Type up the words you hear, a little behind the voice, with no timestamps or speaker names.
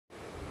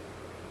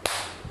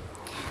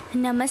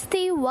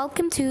Namaste,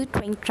 welcome to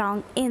Twing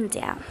Trong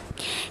India.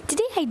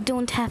 Today I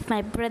don't have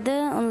my brother,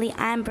 only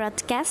I am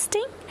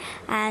broadcasting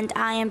and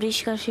I am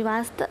Rishika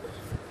Srivastava.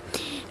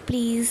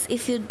 Please,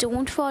 if you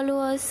don't follow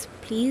us,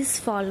 please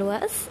follow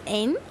us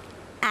in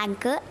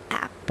Anchor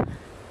app.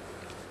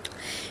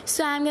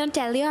 So I'm going to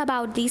tell you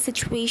about the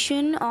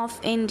situation of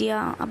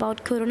India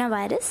about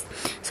coronavirus.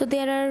 So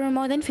there are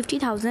more than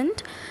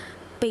 50,000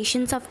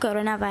 patients of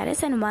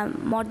coronavirus and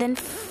more than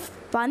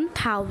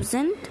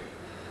 1,000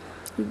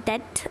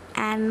 death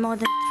and more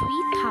than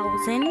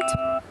 3,000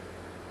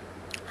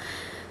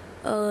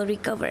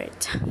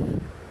 recovered.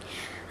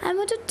 I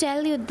want to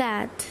tell you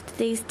that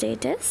today's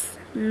date is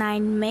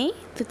 9 May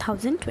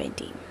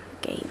 2020.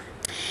 Okay,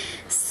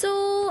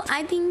 so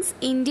I think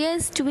India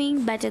is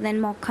doing better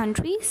than more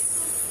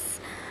countries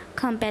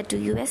compared to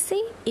USA,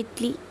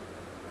 Italy,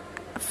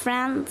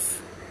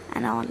 France,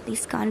 and all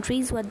these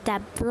countries were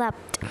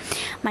developed.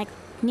 My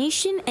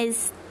nation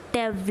is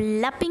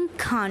developing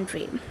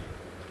country.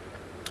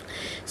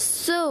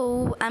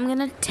 So I'm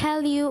gonna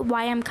tell you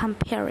why I'm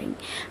comparing,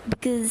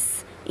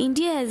 because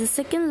India has the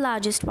second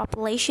largest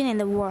population in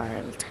the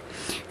world.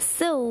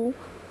 So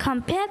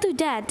compared to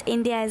that,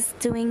 India is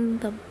doing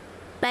the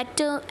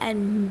better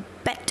and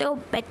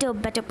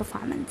better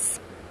performance.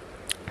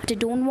 They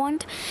don't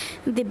want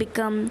they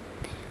become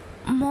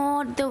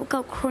more the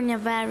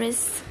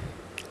coronavirus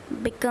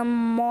become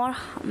more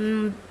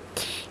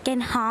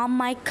can harm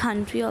my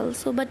country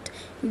also, but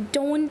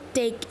don't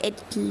take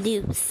it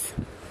loose,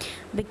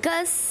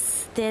 because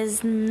it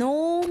is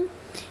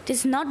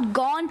not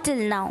gone till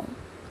now.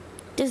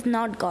 It is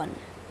not gone.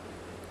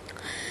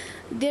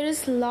 There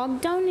is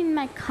lockdown in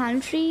my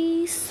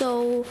country,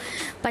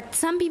 but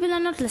some people are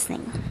not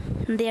listening.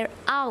 They're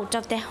out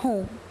of their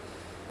home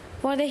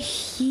for the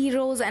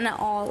heroes and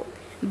all.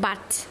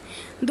 But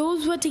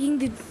those who are taking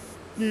the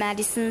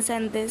medicines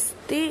and this,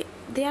 they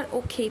are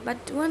okay.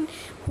 But one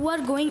who are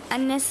going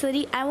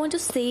unnecessary, I want to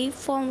say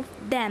for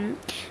them,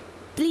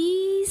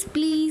 please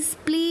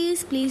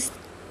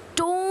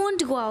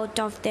don't go out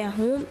of their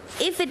home.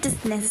 If it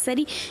is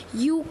necessary,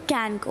 you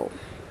can go.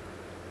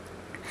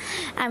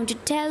 I'm to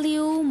tell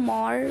you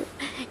more.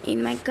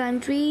 In my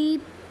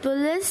country,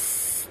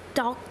 police,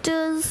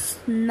 doctors,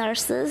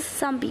 nurses,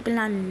 some people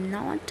are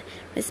not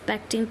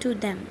respecting to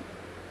them.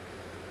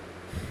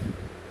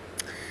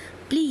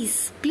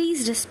 Please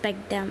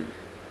respect them.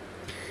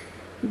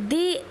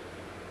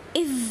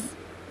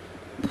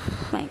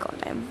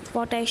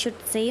 What I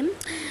should say,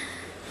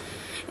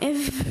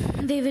 if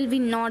they will be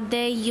not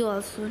there, you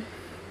also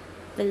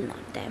will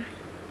not there.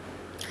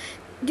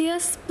 They are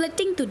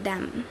splitting to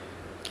them.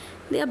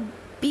 They are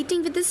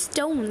beating with the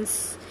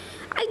stones.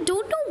 I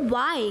don't know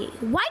why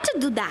to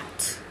do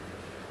that.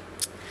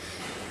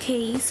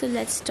 Okay, so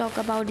let's talk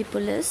about the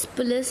police.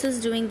 Police is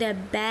doing their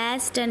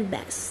best. I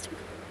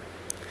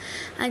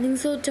think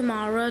so.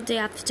 Tomorrow, day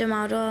after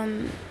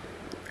tomorrow,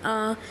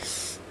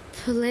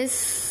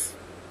 police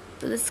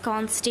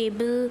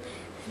constable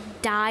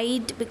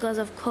died because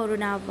of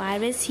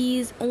coronavirus. He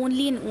is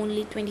only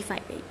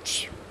 25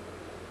 age.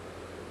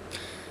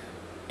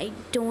 I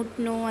don't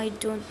know.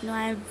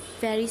 I'm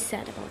very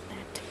sad about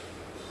that.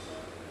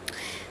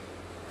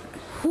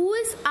 Who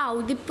is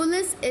out? The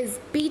police is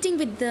beating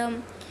with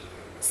the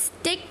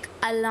stick,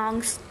 a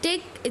long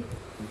stick. It's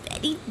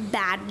very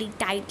badly,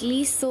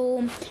 tightly,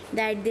 so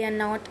that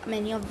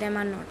many of them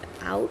are not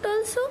out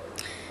also.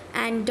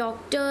 And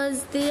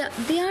doctors, they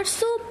are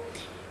so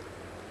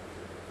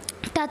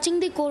touching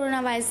the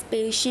coronavirus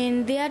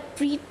patient. They are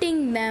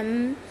treating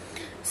them.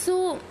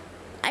 So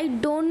I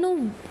don't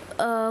know,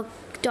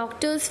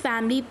 doctors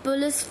family,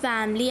 police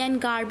family, and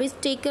garbage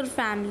taker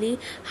family,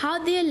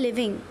 how they are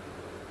living.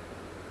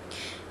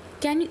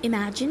 Can you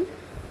imagine?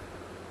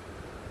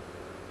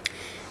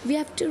 We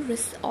have to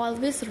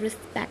always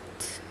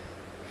respect.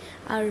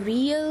 Our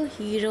real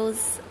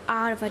heroes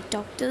are our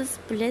doctors,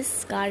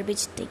 police,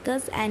 garbage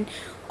takers, and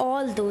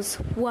all those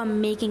who are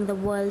making the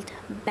world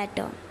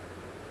better.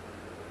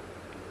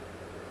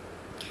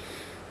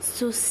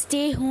 So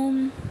stay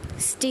home,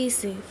 stay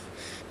safe.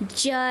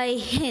 Jai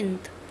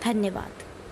Hind. Dhanyavad.